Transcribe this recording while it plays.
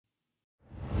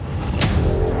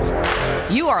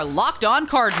You are Locked On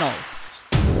Cardinals,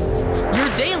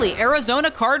 your daily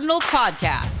Arizona Cardinals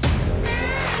podcast.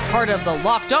 Part of the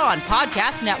Locked On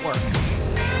Podcast Network,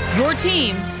 your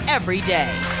team every day.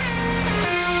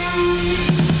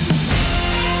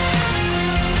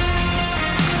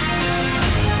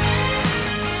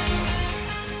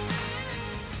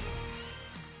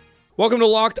 Welcome to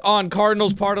Locked On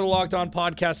Cardinals, part of the Locked On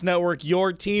Podcast Network,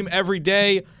 your team every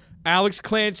day. Alex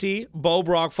Clancy, Bo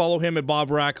Brock, follow him at Bob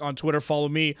Rack on Twitter. Follow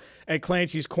me at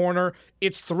Clancy's Corner.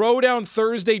 It's Throwdown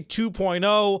Thursday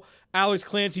 2.0. Alex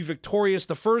Clancy victorious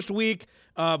the first week.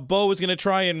 Bo is going to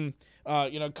try and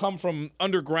come from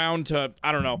underground to,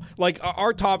 I don't know.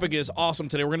 Our topic is awesome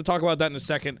today. We're going to talk about that in a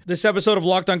second. This episode of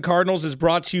Locked On Cardinals is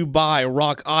brought to you by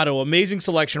Rock Auto. Amazing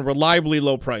selection, reliably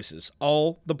low prices.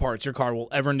 All the parts your car will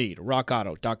ever need.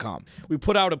 RockAuto.com. We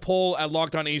put out a poll at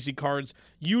Locked On AZ Cards.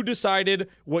 You decided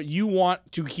what you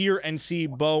want to hear and see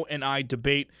Bo and I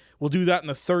debate. We'll do that in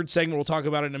the third segment. We'll talk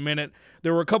about it in a minute.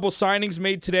 There were a couple signings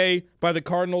made today by the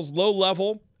Cardinals, low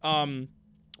level.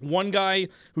 One guy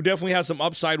who definitely has some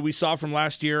upside we saw from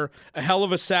last year, a hell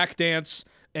of a sack dance,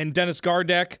 and Dennis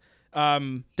Gardeck.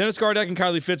 Dennis Gardeck and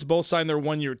Kylie Fitz both signed their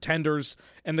one-year tenders,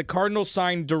 and the Cardinals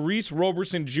signed Darius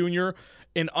Roberson Jr.,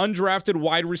 an undrafted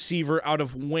wide receiver out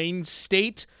of Wayne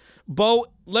State. Bo,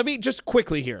 let me just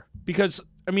quickly here, because,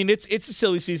 I mean, it's a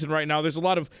silly season right now. There's a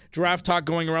lot of draft talk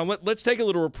going around. Let's take a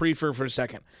little reprieve for a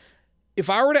second. If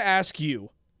I were to ask you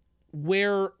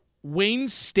where Wayne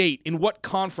State, in what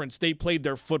conference they played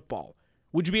their football,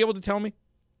 would you be able to tell me?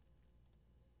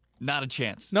 Not a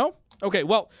chance. No? Okay,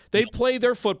 well, they play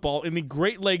their football in the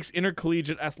Great Lakes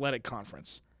Intercollegiate Athletic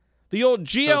Conference. The old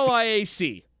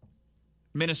GLIAC.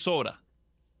 Minnesota.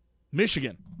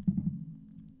 Michigan.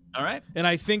 All right. And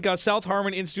I think South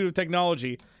Harmon Institute of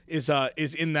Technology is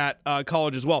in that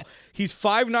college as well. He's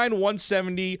 5'9",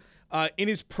 170. In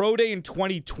his pro day in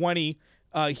 2020,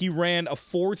 he ran a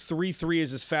 4.33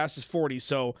 as his fastest 40,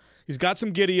 so he's got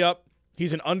some giddy up.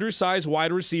 He's an undersized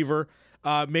wide receiver.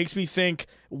 Makes me think,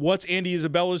 what's Andy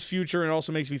Isabella's future, and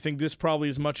also makes me think this probably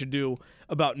is much ado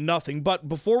about nothing. But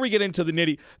before we get into the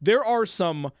nitty, there are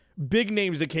some big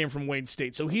names that came from Wayne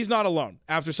State, so he's not alone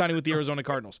after signing with the Arizona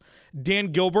Cardinals.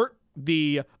 Dan Gilbert,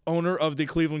 the owner of the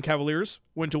Cleveland Cavaliers,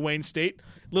 went to Wayne State.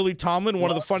 Lily Tomlin, one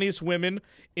of the funniest women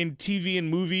in TV and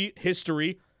movie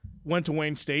history, went to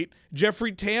Wayne State.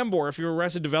 Jeffrey Tambor, if you're a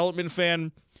Arrested Development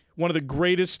fan, one of the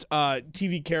greatest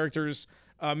TV characters,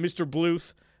 Mr.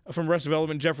 Bluth from Arrested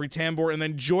Development, Jeffrey Tambor. And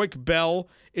then Joique Bell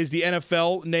is the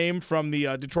NFL name from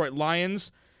the Detroit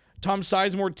Lions. Tom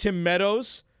Sizemore, Tim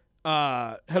Meadows,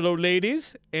 hello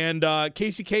ladies, and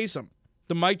Casey Kasem,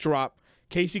 the mic drop,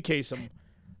 Casey Kasem,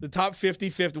 the top 50,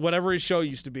 whatever his show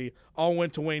used to be, all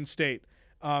went to Wayne State.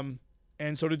 And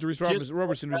so did Darius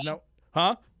Roberson, who's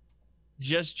now,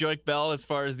 Just Joique Bell as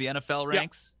far as the NFL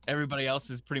ranks. Yeah. Everybody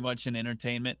else is pretty much in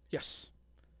entertainment. Yes.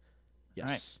 All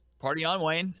right. Party on,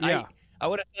 Wayne. Yeah. I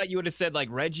would have thought you would have said like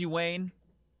Reggie Wayne.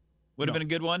 Would have been a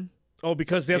good one. Oh,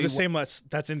 because they have the same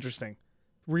That's interesting.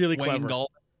 Really Wayne clever.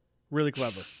 Galt. Really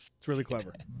clever. It's really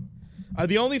clever.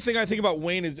 The only thing I think about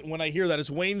Wayne is when I hear that is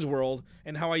Wayne's World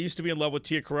and how I used to be in love with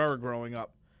Tia Carrere growing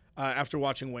up after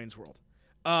watching Wayne's World.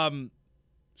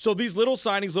 So these little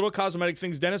signings, little cosmetic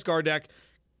things, Dennis Gardeck,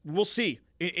 we'll see.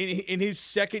 In his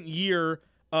second year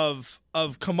of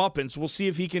comeuppance, we'll see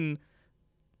if he can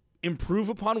improve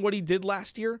upon what he did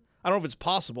last year. I don't know if it's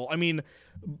possible. I mean,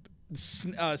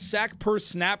 sack per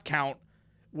snap count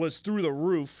was through the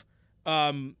roof.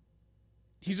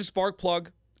 He's a spark plug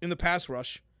in the pass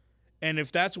rush. And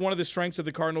if that's one of the strengths that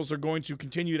the Cardinals are going to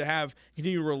continue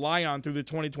to rely on through the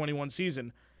 2021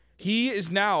 season, he is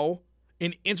now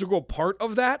an integral part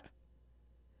of that.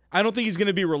 I don't think he's going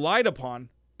to be relied upon,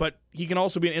 but he can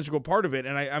also be an integral part of it.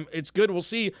 And it's good. We'll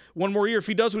see one more year. If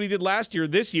he does what he did last year,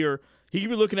 this year, he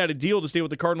could be looking at a deal to stay with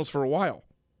the Cardinals for a while.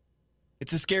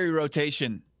 It's a scary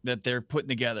rotation that they're putting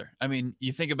together. I mean,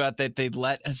 you think about that. They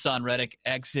let Hassan Reddick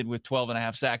exit with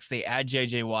 12.5 sacks. They add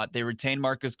J.J. Watt. They retain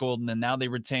Marcus Golden, and now they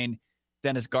retain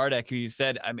Dennis Gardeck, who you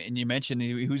said, I mean, you mentioned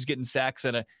who's getting sacks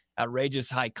at an outrageous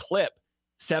high clip,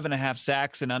 7.5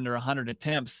 sacks in under 100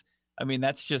 attempts. I mean,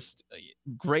 that's just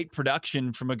great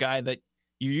production from a guy that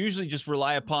you usually just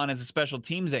rely upon as a special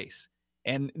teams ace.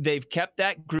 And they've kept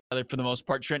that group together for the most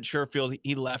part. Trent Sherfield,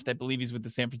 he left. I believe he's with the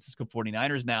San Francisco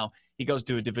 49ers now. He goes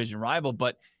to a division rival.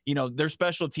 But, you know, their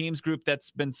special teams group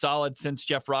that's been solid since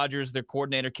Jeff Rodgers, their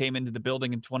coordinator, came into the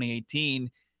building in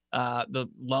 2018, the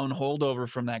lone holdover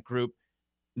from that group,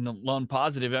 and the lone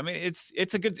positive. I mean, it's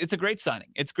a great signing.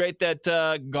 It's great that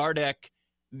Gardeck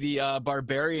the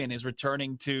Barbarian is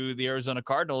returning to the Arizona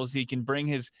Cardinals, he can bring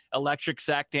his electric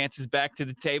sack dances back to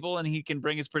the table, and he can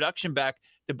bring his production back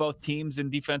to both teams in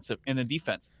the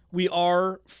defense. We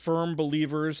are firm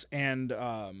believers and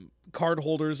card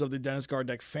holders of the Dennis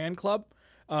Gardeck fan club.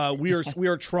 We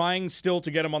are trying still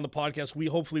to get him on the podcast. We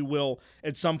hopefully will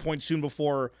at some point soon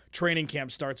before training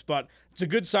camp starts. But it's a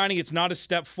good signing. It's not a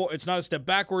step it's not a step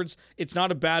backwards. It's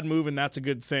not a bad move, and that's a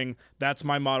good thing. That's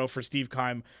my motto for Steve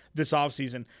Keim this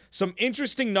offseason. Some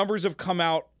interesting numbers have come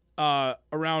out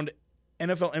around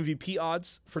NFL MVP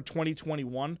odds for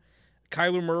 2021.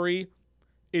 Kyler Murray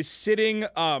is sitting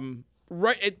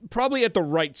probably at the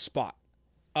right spot.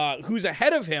 Who's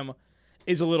ahead of him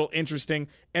is a little interesting.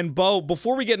 And Bo,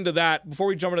 before we get into that, before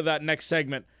we jump into that next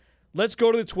segment, let's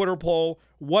go to the Twitter poll.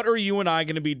 What are you and I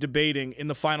going to be debating in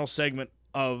the final segment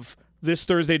of this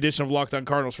Thursday edition of Locked On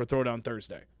Cardinals for Throwdown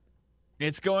Thursday?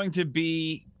 It's going to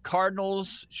be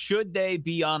Cardinals, should they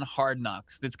be on Hard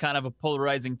Knocks? That's kind of a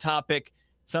polarizing topic.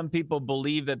 Some people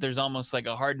believe that there's almost like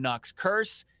a Hard Knocks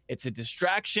curse. It's a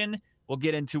distraction. We'll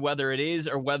get into whether it is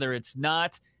or whether it's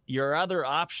not. Your other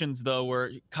options, though,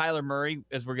 were Kyler Murray,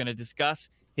 as we're going to discuss,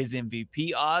 his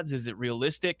MVP odds. Is it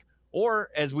realistic? Or,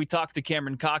 as we talked to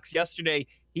Cameron Cox yesterday,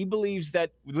 he believes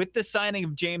that with the signing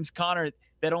of James Conner,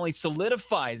 that only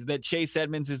solidifies that Chase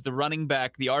Edmonds is the running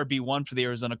back, the RB1 for the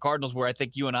Arizona Cardinals, where I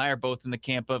think you and I are both in the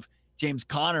camp of James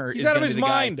Conner. He's out of his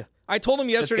mind. I told him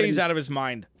yesterday he's out of his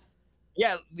mind.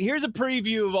 Yeah, here's a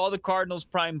preview of all the Cardinals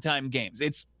primetime games.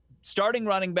 It's starting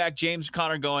running back James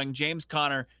Conner going, James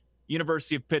Conner,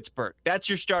 University of Pittsburgh. That's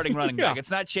your starting running back.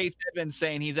 It's not Chase Edmonds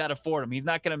saying he's out of Fordham. He's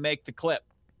not going to make the clip.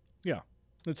 Yeah,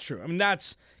 that's true. I mean,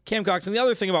 that's Cam Cox. And the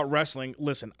other thing about wrestling,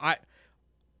 listen, I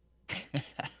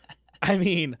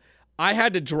mean, I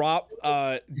had to drop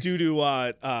due to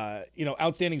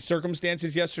outstanding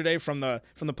circumstances yesterday from the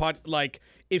pod. Like,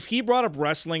 if he brought up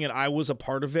wrestling and I was a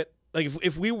part of it, like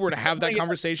if we were to have that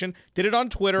conversation, did it on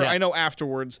Twitter, I know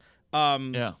afterwards.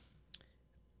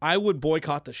 I would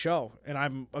boycott the show, and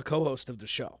I'm a co-host of the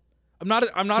show. I'm not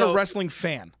a wrestling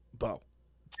fan, Bo.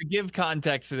 To give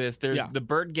context to this, there's the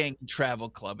Bird Gang Travel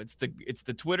Club. It's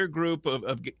the Twitter group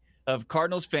of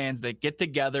Cardinals fans that get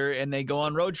together and they go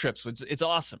on road trips. It's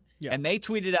awesome. Yeah. And they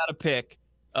tweeted out a pic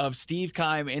of Steve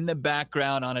Keim in the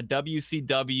background on a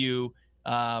WCW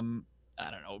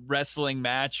wrestling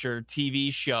match or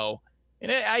TV show.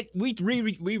 And we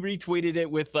retweeted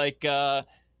it with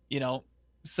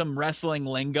some wrestling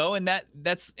lingo, and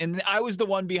and I was the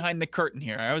one behind the curtain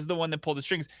here. I was the one that pulled the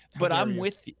strings. But I'm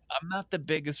with you. I'm not the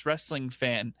biggest wrestling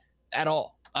fan at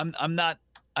all. I'm not.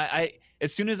 I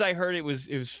as soon as I heard it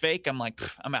was fake, I'm like,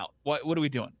 I'm out. What are we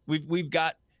doing? We've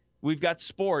got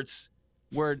sports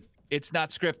where it's not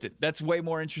scripted. That's way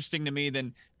more interesting to me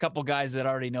than a couple guys that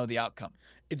already know the outcome.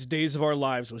 It's Days of Our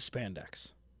Lives with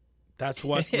spandex. That's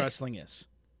what wrestling is.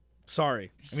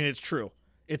 Sorry. I mean, it's true.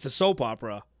 It's a soap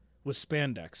opera with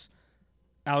spandex.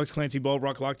 Alex Clancy, Bo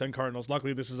Brock, Locked On Cardinals.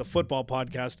 Luckily, this is a football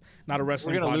podcast, not a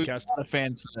wrestling podcast. Lose a lot of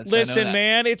fans for this. Listen,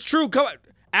 man, it's true. Come on.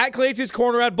 At Clancy's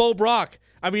Corner at Bo Brock.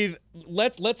 I mean,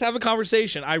 let's have a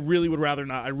conversation. I really would rather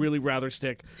not. I'd really rather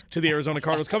stick to the Arizona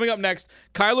Cardinals. Coming up next,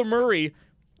 Kyler Murray.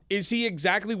 Is he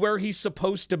exactly where he's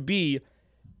supposed to be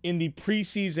in the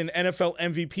preseason NFL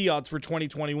MVP odds for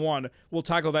 2021? We'll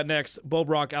tackle that next. Bo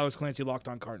Brock, Alex Clancy, Locked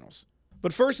On Cardinals.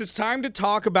 But first, it's time to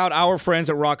talk about our friends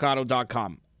at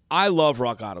RockAuto.com. I love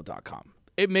RockAuto.com.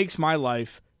 It makes my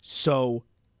life so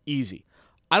easy.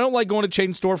 I don't like going to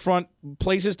chain storefront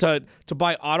places to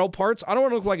buy auto parts. I don't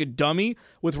want to look like a dummy.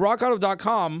 With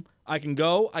RockAuto.com, I can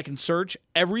go, I can search.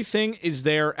 Everything is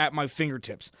there at my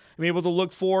fingertips. I'm able to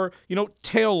look for,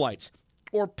 taillights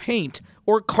or paint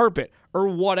or carpet or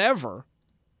whatever.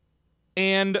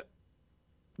 And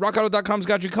RockAuto.com's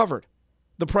got you covered.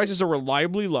 The prices are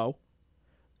reliably low.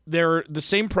 They're the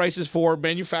same prices for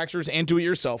manufacturers and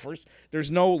do-it-yourselfers. There's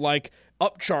no,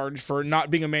 upcharge for not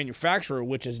being a manufacturer,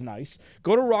 which is nice.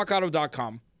 Go to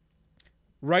rockauto.com.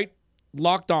 Write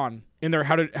Locked On in there.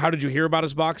 How did you hear about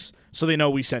us box? So they know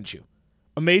we sent you.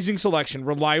 Amazing selection,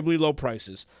 reliably low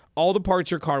prices. All the parts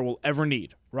your car will ever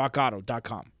need.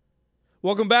 rockauto.com.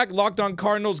 Welcome back, Locked On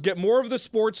Cardinals. Get more of the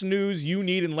sports news you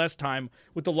need in less time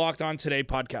with the Locked On Today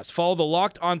podcast. Follow the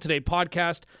Locked On Today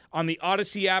podcast on the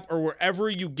Odyssey app or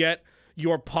wherever you get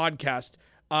your podcast.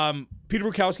 Peter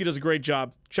Bukowski does a great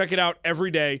job. Check it out every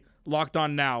day. Locked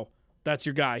On Now. That's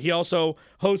your guy. He also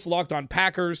hosts Locked On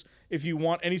Packers. If you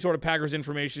want any sort of Packers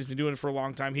information, he's been doing it for a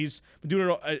long time. He's been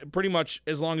doing it pretty much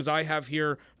as long as I have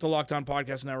here at the Locked On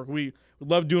Podcast Network. We We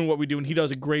love doing what we do, and he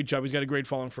does a great job. He's got a great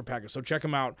following for Packers. So check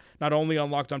him out, not only on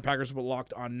Locked On Packers, but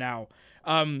Locked On Now.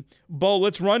 Bo,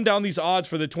 let's run down these odds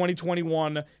for the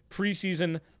 2021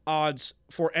 preseason odds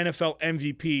for NFL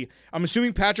MVP. I'm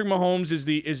assuming Patrick Mahomes is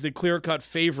the clear-cut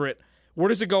favorite. Where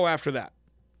does it go after that?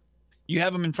 You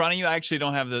have them in front of you? I actually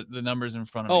don't have the numbers in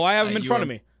front of me. Oh, I have them in front of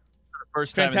me.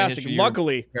 First time Fantastic. in history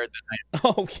Luckily.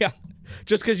 Oh, yeah.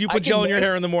 Just because you put gel in your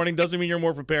hair in the morning doesn't mean you're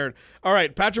more prepared. All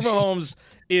right. Patrick Mahomes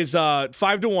is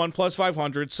 5-1 plus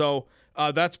 500. So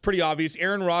that's pretty obvious.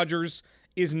 Aaron Rodgers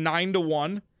is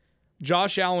 9-1.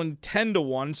 Josh Allen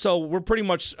 10-1. So we're pretty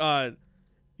much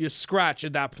you scratch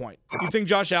at that point. You think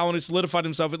Josh Allen has solidified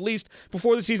himself, at least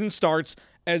before the season starts,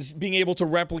 as being able to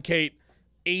replicate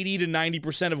 80 to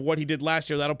 90% of what he did last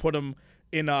year. That'll put him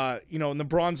in in the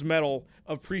bronze medal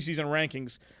of preseason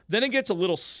rankings. Then it gets a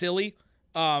little silly.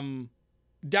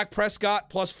 Dak Prescott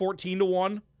plus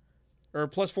 14-1 or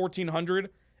plus 1400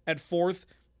 at fourth.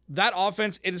 That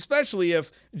offense, and especially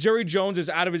if Jerry Jones is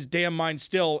out of his damn mind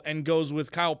still and goes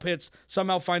with Kyle Pitts,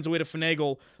 somehow finds a way to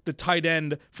finagle the tight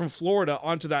end from Florida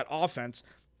onto that offense,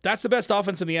 that's the best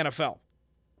offense in the NFL.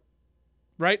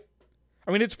 Right?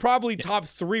 I mean, it's probably top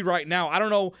 3 right now. I don't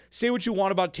know. Say what you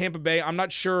want about Tampa Bay. I'm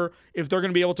not sure if they're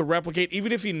going to be able to replicate,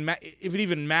 even if it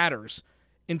even matters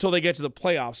until they get to the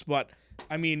playoffs. But,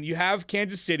 I mean, you have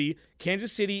Kansas City.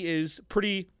 Kansas City is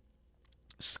pretty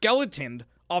skeletoned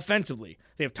offensively.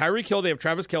 They have Tyreek Hill. They have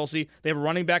Travis Kelce. They have a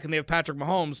running back, and they have Patrick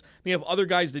Mahomes. They have other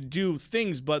guys that do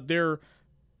things, but their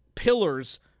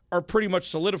pillars are pretty much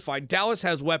solidified. Dallas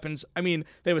has weapons. I mean,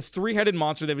 they have a 3-headed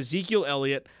monster. They have Ezekiel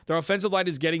Elliott. Their offensive line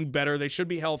is getting better. They should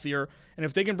be healthier. And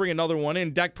if they can bring another one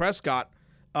in, Dak Prescott,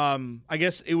 I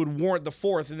guess it would warrant the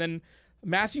 4th. And then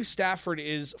Matthew Stafford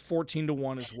is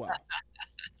 14-1 as well.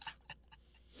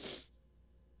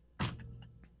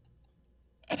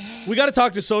 We got to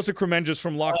talk to Sosa Kremenjas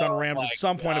from Locked On Rams at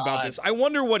some point about this. I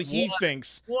wonder what he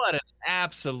thinks. What an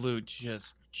absolute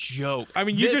just joke. I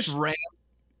mean,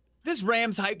 This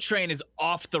Rams hype train is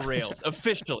off the rails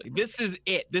officially. This is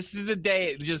it. This is the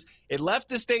day. It left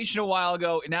the station a while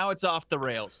ago, and now it's off the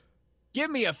rails. Give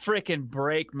me a freaking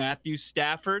break, Matthew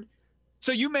Stafford.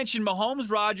 So you mentioned Mahomes,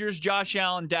 Rodgers, Josh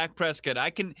Allen, Dak Prescott. I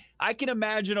can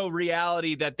imagine a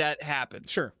reality that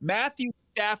happens. Sure. Matthew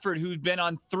Stafford, who's been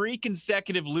on 3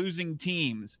 consecutive losing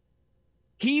teams,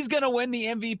 he's going to win the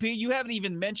MVP. You haven't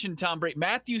even mentioned Tom Brady.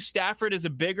 Matthew Stafford is a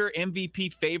bigger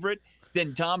MVP favorite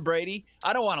than Tom Brady.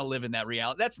 I don't want to live in that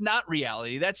reality. That's not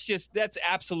reality. That's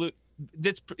absolute.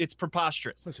 It's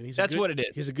preposterous. Listen, that's what it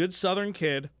is. He's a good Southern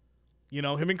kid. You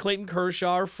know, him and Clayton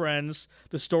Kershaw are friends.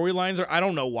 The storylines are, I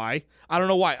don't know why.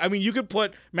 I mean, you could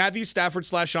put Matthew Stafford /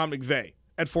 Sean McVay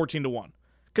at 14-1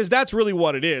 because that's really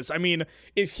what it is. I mean,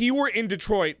 if he were in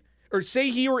Detroit, or say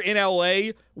he were in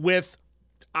LA with,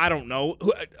 I don't know,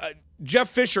 Jeff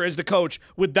Fisher as the coach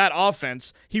with that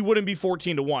offense, he wouldn't be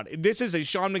 14-1. This is a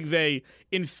Sean McVay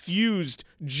infused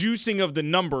juicing of the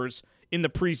numbers in the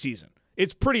preseason.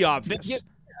 It's pretty obvious.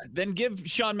 Then give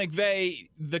Sean McVay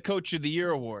the Coach of the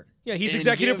Year award. Yeah, he's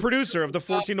executive producer of the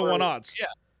 14-1 odds. Yeah,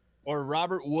 or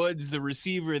Robert Woods, the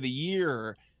Receiver of the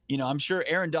Year. You know, I'm sure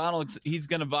Aaron Donald, he's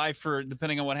going to vie for,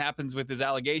 depending on what happens with his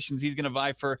allegations, he's going to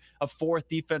vie for a 4th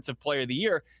Defensive Player of the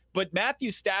Year. But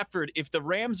Matthew Stafford, if the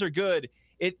Rams are good,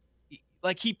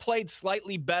 he played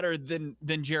slightly better than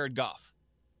Jared Goff.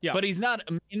 Yeah. But he's not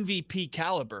MVP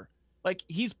caliber. Like,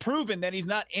 he's proven that he's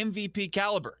not MVP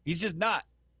caliber. He's just not.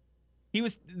 He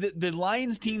was the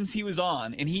Lions teams he was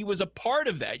on, and he was a part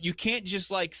of that. You can't just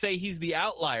say he's the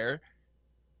outlier.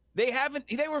 They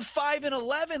were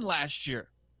 5-11 last year.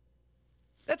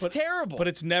 That's terrible. But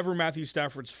it's never Matthew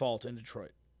Stafford's fault in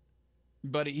Detroit.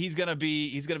 But he's gonna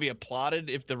be applauded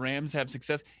if the Rams have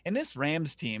success. And this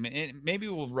Rams team, and maybe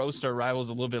we'll roast our rivals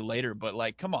a little bit later, but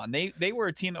come on, they were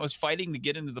a team that was fighting to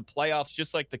get into the playoffs,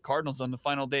 just like the Cardinals on the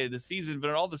final day of the season.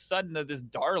 But all of a sudden, they're this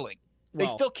darling. They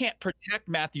still can't protect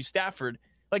Matthew Stafford.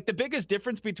 The biggest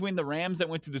difference between the Rams that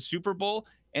went to the Super Bowl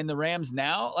and the Rams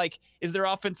now, is their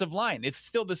offensive line. It's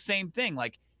still the same thing.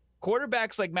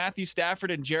 Quarterbacks like Matthew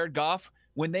Stafford and Jared Goff,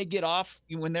 when they get off,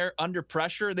 when they're under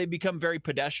pressure, they become very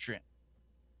pedestrian.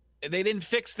 They didn't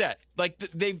fix that.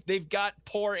 They've got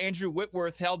poor Andrew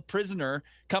Whitworth held prisoner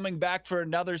coming back for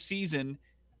another season.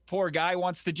 Poor guy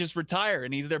wants to just retire,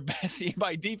 and he's their best.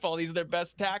 By default, he's their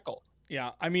best tackle.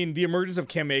 Yeah, I mean, the emergence of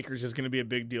Cam Akers is going to be a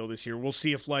big deal this year. We'll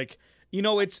see if,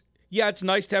 it's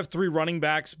nice to have 3 running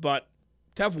backs, but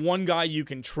to have one guy you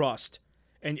can trust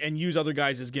and use other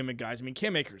guys as gimmick guys. I mean,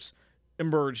 Cam Akers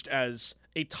emerged as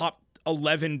a top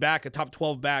 11 back, a top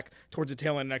 12 back towards the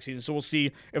tail end next season. So we'll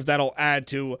see if that'll add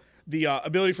to the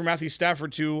ability for Matthew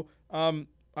Stafford to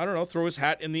I don't know, throw his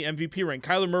hat in the MVP ring.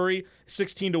 Kyler Murray,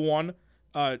 16-1,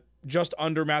 just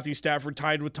under Matthew Stafford,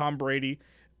 tied with Tom Brady.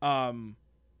 Tom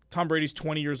Brady's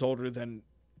 20 years older than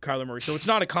Kyler Murray, so it's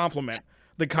not a compliment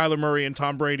that Kyler Murray and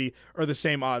Tom Brady are the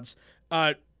same odds.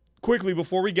 Quickly,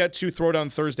 before we get to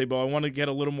Throwdown Thursday, Bo, I want to get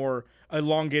a little more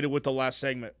elongated with the last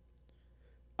segment.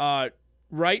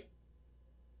 Right?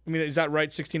 I mean, is that right,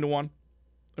 16-1?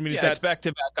 I mean, it's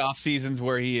back-to-back off seasons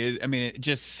where he is. I mean,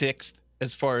 just sixth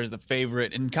as far as the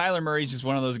favorite. And Kyler Murray's just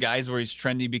one of those guys where he's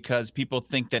trendy because people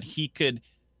think that he could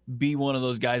be one of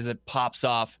those guys that pops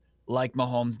off like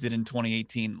Mahomes did in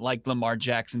 2018, like Lamar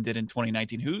Jackson did in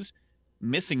 2019. Who's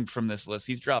missing from this list?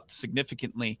 He's dropped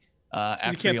significantly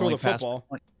after he only passed.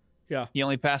 Yeah, he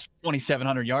only passed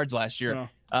 2,700 yards last year.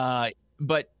 Yeah.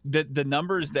 But the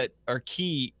numbers that are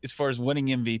key as far as winning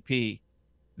MVP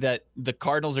that the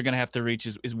Cardinals are going to have to reach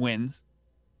is wins.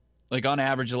 Like on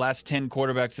average, the last 10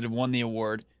 quarterbacks that have won the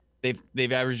award,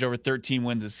 they've averaged over 13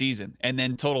 wins a season. And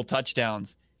then total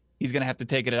touchdowns, he's going to have to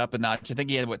take it up a notch. I think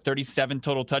he had 37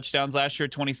 total touchdowns last year,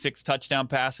 26 touchdown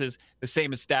passes, the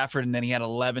same as Stafford, and then he had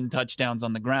 11 touchdowns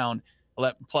on the ground,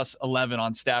 plus 11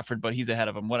 on Stafford, but he's ahead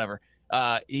of him. Whatever.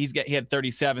 He had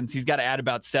 37, so he's got to add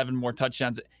about 7 more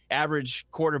touchdowns. Average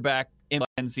quarterback in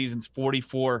 10 seasons,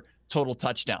 44 total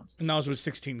touchdowns. And that was with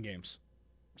 16 games.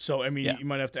 So, I mean, you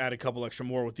might have to add a couple extra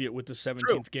more with the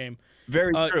 17th game.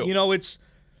 Very true. You know, it's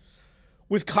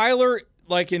with Kyler,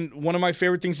 like, in one of my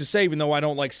favorite things to say, even though I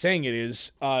don't like saying it,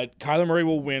 is Kyler Murray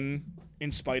will win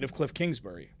in spite of Cliff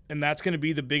Kingsbury. And that's going to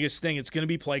be the biggest thing. It's going to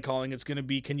be play calling. It's going to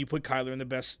be, can you put Kyler in the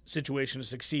best situation to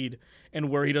succeed and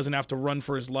where he doesn't have to run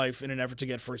for his life in an effort to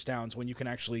get first downs, when you can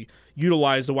actually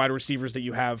utilize the wide receivers that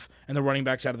you have and the running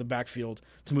backs out of the backfield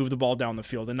to move the ball down the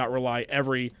field and not rely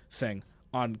everything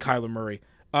on Kyler Murray.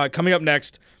 Coming up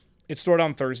next, it's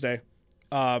Throwdown Thursday.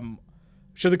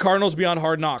 Should the Cardinals be on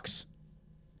Hard Knocks?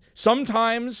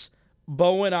 Sometimes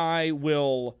Bo and I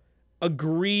will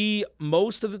agree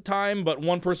most of the time, but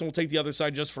one person will take the other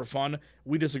side just for fun.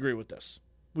 We disagree with this.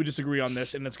 We disagree on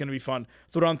this, and it's going to be fun.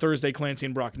 Throwdown Thursday, Clancy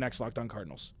and Brock, next Locked On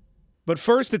Cardinals. But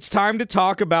first, it's time to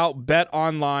talk about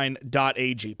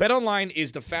BetOnline.ag. BetOnline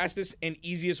is the fastest and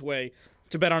easiest way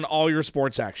to bet on all your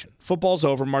sports action. Football's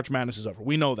over. March Madness is over.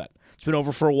 We know that. It's been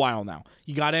over for a while now.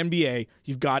 You got NBA.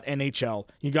 You've got NHL.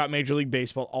 You got Major League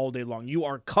Baseball all day long. You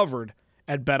are covered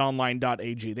at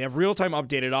BetOnline.ag. They have real-time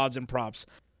updated odds and props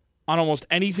on almost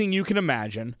anything you can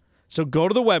imagine. So go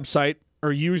to the website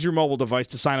or use your mobile device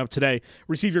to sign up today.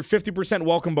 Receive your 50%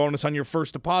 welcome bonus on your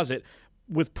first deposit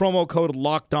with promo code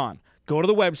LOCKEDON. Go to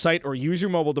the website or use your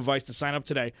mobile device to sign up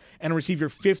today and receive your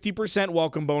 50%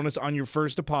 welcome bonus on your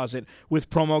first deposit with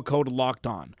promo code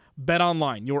LOCKEDON.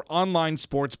 BetOnline, your online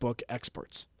sportsbook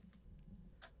experts.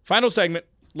 Final segment,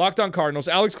 Locked On Cardinals.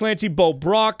 Alex Clancy, Bo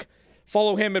Brock.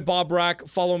 Follow him at Bob Brack.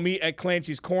 Follow me at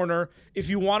Clancy's Corner. If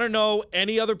you want to know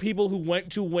any other people who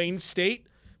went to Wayne State,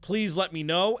 please let me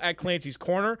know at Clancy's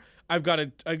Corner. I've got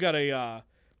a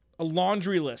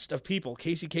laundry list of people,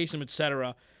 Casey Kasem,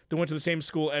 etc., that went to the same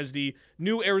school as the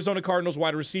new Arizona Cardinals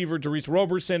wide receiver, Jerice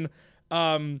Roberson,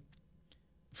 5'7",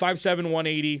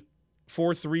 180,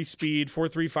 4.3 speed,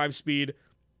 4.35 speed,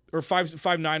 or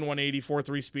 5'9", 180,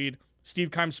 4.3 speed.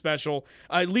 Steve Keim special.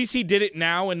 At least he did it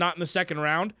now and not in the second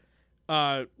round.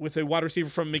 With a wide receiver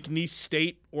from McNeese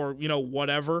State or,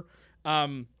 whatever.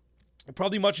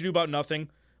 Probably much ado about nothing,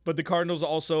 but the Cardinals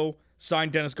also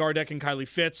signed Dennis Gardeck and Kylie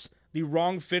Fitz, the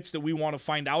wrong fits that we want to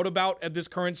find out about at this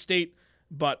current state,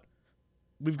 but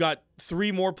we've got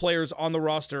 3 more players on the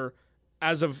roster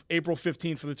as of April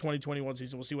 15th for the 2021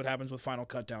 season. We'll see what happens with final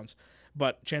cutdowns,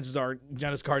 but chances are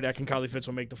Dennis Gardeck and Kylie Fitz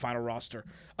will make the final roster.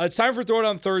 It's time for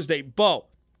Throwdown Thursday. Bo,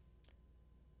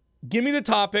 give me the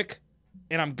topic,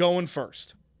 and I'm going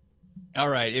first. All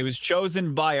right. It was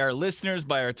chosen by our listeners,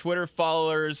 by our Twitter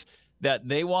followers, that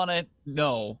they want to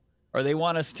know, or they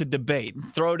want us to debate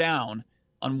and throw down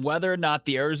on whether or not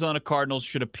the Arizona Cardinals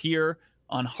should appear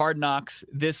on Hard Knocks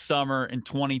this summer in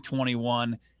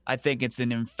 2021. I think it's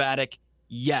an emphatic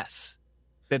yes,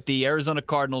 that the Arizona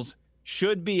Cardinals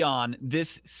should be on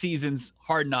this season's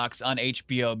Hard Knocks on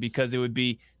HBO, because it would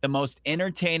be the most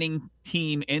entertaining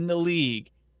team in the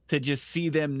league to just see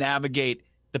them navigate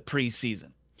the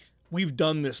preseason. We've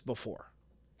done this before.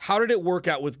 How did it work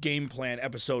out with Game Plan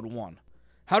Episode 1?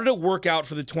 How did it work out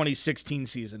for the 2016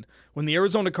 season when the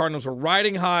Arizona Cardinals were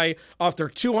riding high off their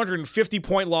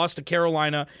 250-point loss to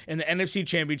Carolina in the NFC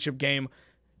Championship game?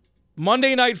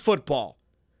 Monday Night Football,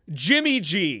 Jimmy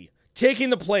G taking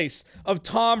the place of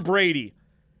Tom Brady,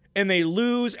 and they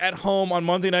lose at home on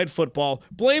Monday Night Football.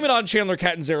 Blame it on Chandler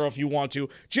Catanzaro if you want to.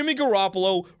 Jimmy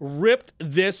Garoppolo ripped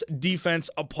this defense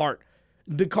apart.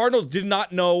 The Cardinals did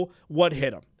not know what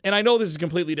hit them. And I know this is a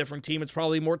completely different team. It's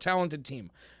probably a more talented team.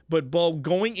 But, Bo,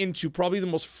 going into probably the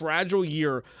most fragile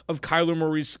year of Kyler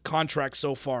Murray's contract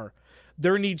so far,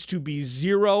 there needs to be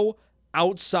zero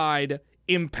outside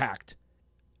impact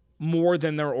more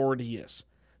than there already is.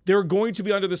 They're going to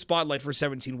be under the spotlight for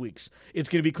 17 weeks. It's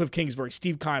going to be Cliff Kingsbury,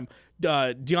 Steve Keim,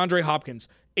 DeAndre Hopkins,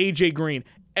 AJ Green,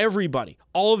 everybody,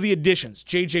 all of the additions,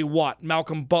 JJ Watt,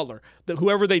 Malcolm Butler,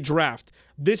 whoever they draft.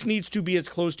 This needs to be as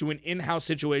close to an in-house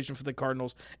situation for the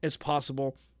Cardinals as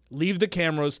possible. Leave the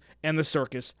cameras and the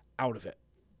circus out of it.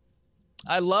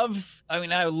 I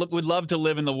would love to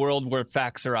live in the world where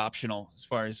facts are optional, as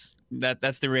far as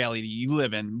that's the reality you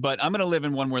live in. But I'm going to live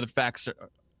in one where the facts are.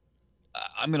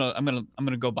 I'm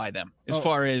gonna go by them. As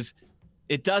far as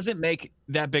it doesn't make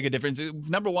that big a difference.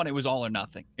 Number one, it was all or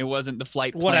nothing. It wasn't the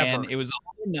flight plan. Whatever. It was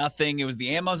all or nothing. It was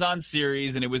the Amazon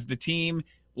series, and it was the team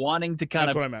wanting to kind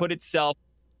of put itself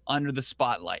under the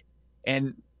spotlight.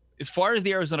 And as far as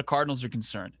the Arizona Cardinals are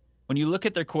concerned, when you look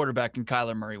at their quarterback in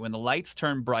Kyler Murray, when the lights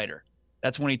turn brighter,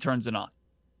 that's when he turns it on.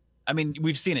 I mean,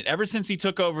 we've seen it ever since he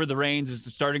took over the reins as the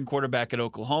starting quarterback at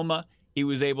Oklahoma. He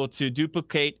was able to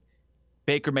duplicate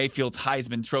Baker Mayfield's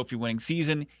Heisman Trophy winning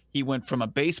season. He went from a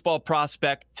baseball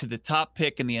prospect to the top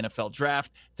pick in the NFL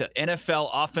draft to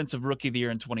NFL Offensive Rookie of the Year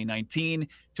in 2019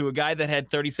 to a guy that had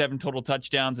 37 total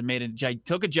touchdowns and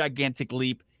took a gigantic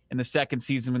leap in the second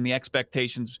season when the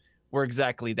expectations were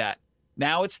exactly that.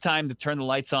 Now it's time to turn the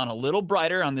lights on a little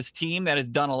brighter on this team that has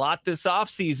done a lot this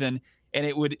offseason, and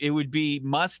it would be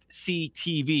must-see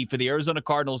TV for the Arizona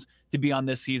Cardinals to be on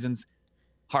this season's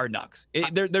Hard Knocks.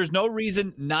 There's no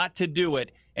reason not to do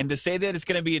it, and to say that it's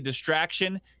going to be a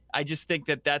distraction, I just think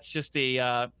that's just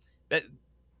that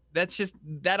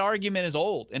argument is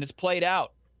old and it's played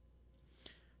out.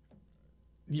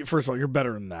 First of all, you're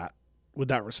better than that with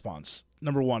that response.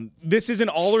 Number one, this is an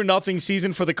all or nothing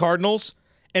season for the Cardinals,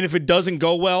 and if it doesn't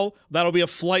go well, that'll be a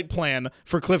flight plan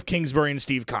for Cliff Kingsbury and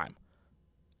Steve Keim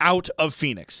out of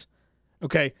Phoenix.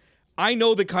 Okay, I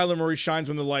know that Kyler Murray shines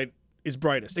when the light is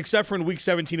brightest, except for in Week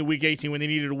 17 and Week 18 when they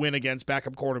needed to win against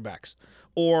backup quarterbacks.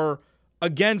 Or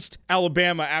against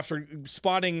Alabama after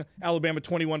spotting Alabama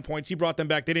 21 points. He brought them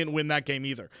back. They didn't win that game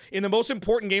either. In the most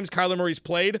important games Kyler Murray's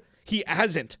played, he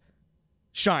hasn't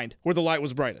shined where the light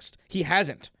was brightest. He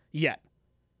hasn't yet.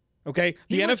 Okay?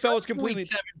 The NFL is completely... Week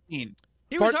 17.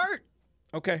 He was hurt.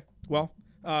 Okay. Well,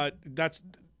 that's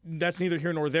neither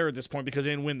here nor there at this point because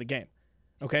they didn't win the game.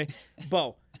 Okay?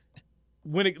 Bo,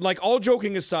 all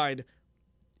joking aside,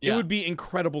 it would be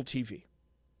incredible TV.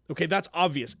 Okay, that's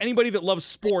obvious. Anybody that loves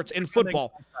sports and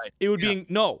football, it would be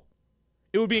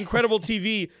incredible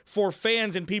TV for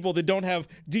fans and people that don't have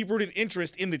deep-rooted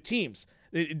interest in the teams.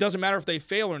 It doesn't matter if they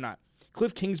fail or not.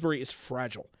 Cliff Kingsbury is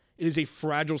fragile. It is a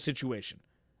fragile situation.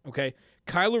 Okay?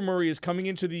 Kyler Murray is coming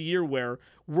into the year where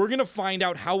we're going to find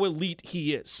out how elite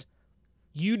he is.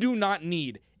 You do not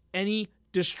need any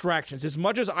distractions. As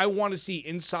much as I want to see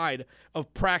inside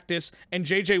of practice and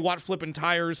JJ Watt flipping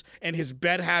tires and his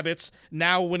bed habits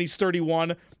now when he's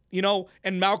 31,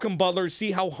 and Malcolm Butler,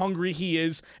 see how hungry he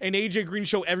is, and AJ Green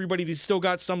show everybody he's still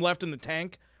got some left in the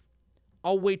tank,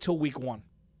 I'll wait till week 1.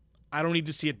 I don't need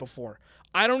to see it before.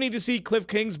 I don't need to see Cliff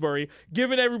Kingsbury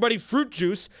giving everybody fruit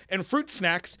juice and fruit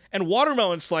snacks and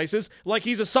watermelon slices like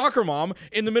he's a soccer mom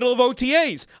in the middle of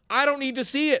OTAs. I don't need to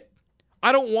see it.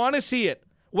 I don't want to see it.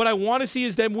 What I want to see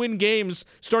is them win games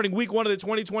starting week 1 of the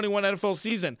 2021 NFL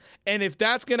season. And if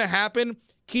that's going to happen,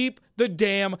 keep the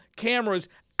damn cameras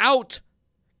out.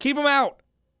 Keep them out.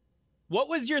 What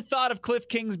was your thought of Cliff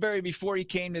Kingsbury before he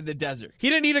came to the desert? He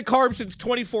didn't eat a carb since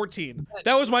 2014.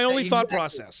 That was my only thought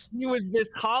process. He was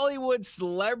this Hollywood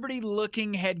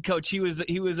celebrity-looking head coach. He was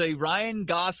a Ryan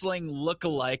Gosling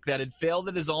lookalike that had failed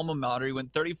at his alma mater. He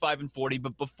went 35-40,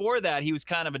 but before that, he was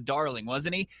kind of a darling,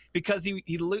 wasn't he? Because he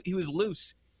was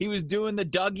loose. He was doing the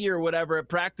Dougie or whatever at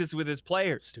practice with his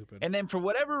players. Stupid. And then for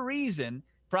whatever reason,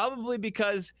 probably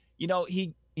because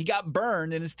he got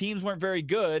burned and his teams weren't very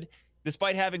good,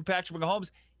 despite having Patrick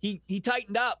Mahomes, he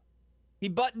tightened up. He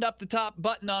buttoned up the top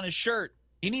button on his shirt.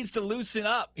 He needs to loosen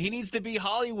up. He needs to be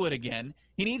Hollywood again.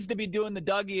 He needs to be doing the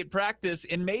Dougie at practice,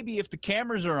 and maybe if the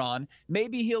cameras are on,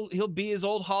 maybe he'll be his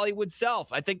old Hollywood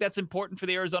self. I think that's important for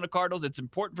the Arizona Cardinals. It's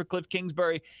important for Cliff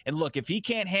Kingsbury. And look, if he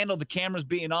can't handle the cameras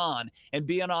being on and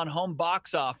being on home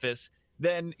box office,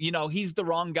 then he's the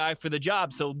wrong guy for the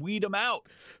job. So weed him out.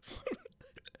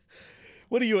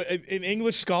 What are you, an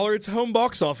English scholar? It's home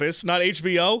box office, not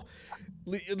HBO.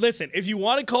 Listen, if you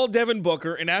want to call Devin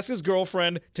Booker and ask his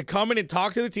girlfriend to come in and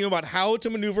talk to the team about how to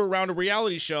maneuver around a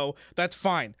reality show, that's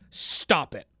fine.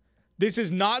 Stop it. This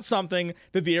is not something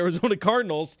that the Arizona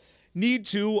Cardinals need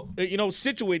to,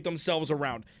 situate themselves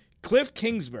around. Cliff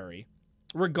Kingsbury,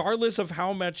 regardless of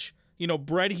how much,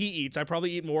 bread he eats, I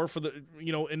probably eat more for the,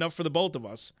 enough for the both of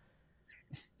us.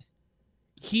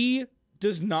 He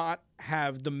does not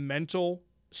have the mental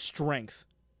strength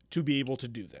to be able to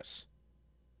do this.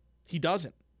 He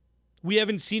doesn't. We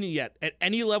haven't seen it yet at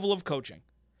any level of coaching.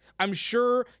 I'm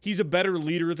sure he's a better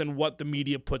leader than what the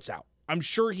media puts out. I'm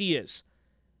sure he is.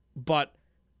 But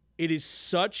it is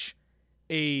such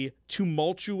a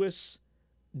tumultuous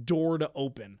door to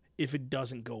open if it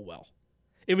doesn't go well.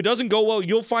 If it doesn't go well,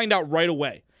 you'll find out right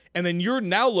away. And then you're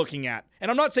now looking at,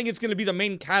 and I'm not saying it's going to be the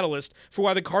main catalyst for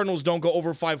why the Cardinals don't go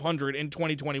over 500 in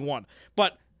 2021,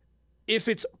 but if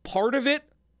it's part of it,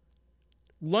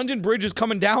 London Bridge is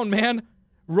coming down, man.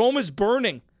 Rome is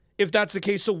burning if that's the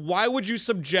case. So why would you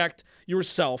subject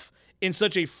yourself in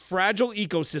such a fragile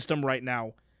ecosystem right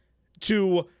now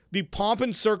to the pomp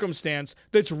and circumstance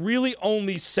that's really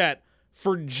only set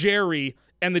for Jerry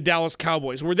and the Dallas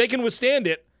Cowboys, where they can withstand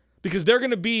it because they're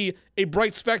going to be a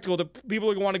bright spectacle that people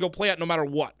are going to want to go play at no matter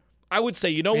what? I would say,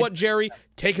 you know what, Jerry?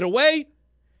 Take it away.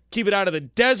 Keep it out of the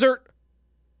desert.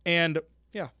 And,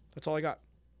 yeah, that's all I got.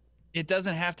 It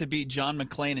doesn't have to be John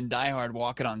McClane and Die Hard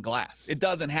walking on glass. It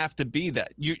doesn't have to be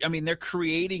that. They're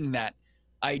creating that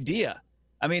idea.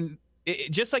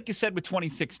 Just like you said with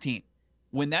 2016,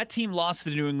 when that team lost to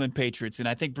the New England Patriots, and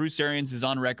I think Bruce Arians is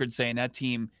on record saying that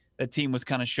team was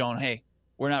kind of shown, hey,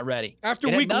 we're not ready. After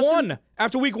week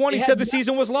one, he said the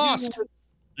season was lost.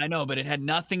 I know, but it had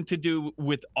nothing to do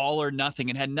with all or nothing.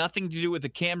 It had nothing to do with the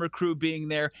camera crew being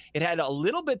there. It had a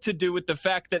little bit to do with the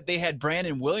fact that they had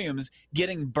Brandon Williams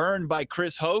getting burned by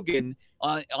Chris Hogan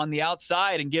on the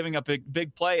outside and giving up a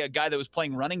big play, a guy that was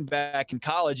playing running back in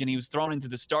college, and he was thrown into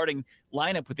the starting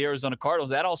lineup with the Arizona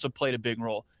Cardinals. That also played a big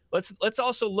role. Let's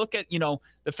also look at,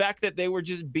 the fact that they were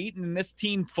just beaten and this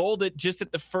team folded just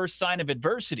at the first sign of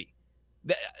adversity.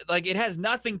 It has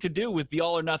nothing to do with the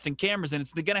all or nothing cameras, and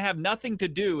it's going to have nothing to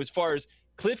do as far as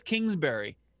Cliff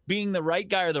Kingsbury being the right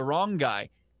guy or the wrong guy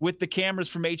with the cameras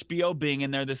from HBO being in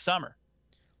there this summer.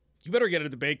 You better get a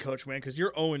debate, Coach, man, because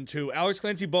you're 0-2. Alex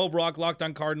Clancy, Bo Brock, Locked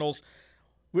On Cardinals.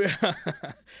 We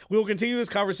will continue this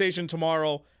conversation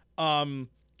tomorrow.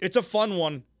 It's a fun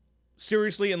one,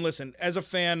 seriously. And listen, as a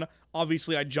fan,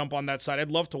 obviously I'd jump on that side.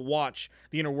 I'd love to watch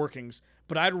the inner workings,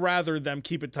 but I'd rather them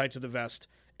keep it tight to the vest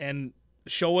and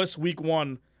show us week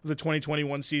one of the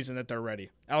 2021 season that they're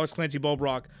ready. Alex Clancy, Bo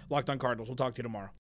Brock, Locked On Cardinals. We'll talk to you tomorrow.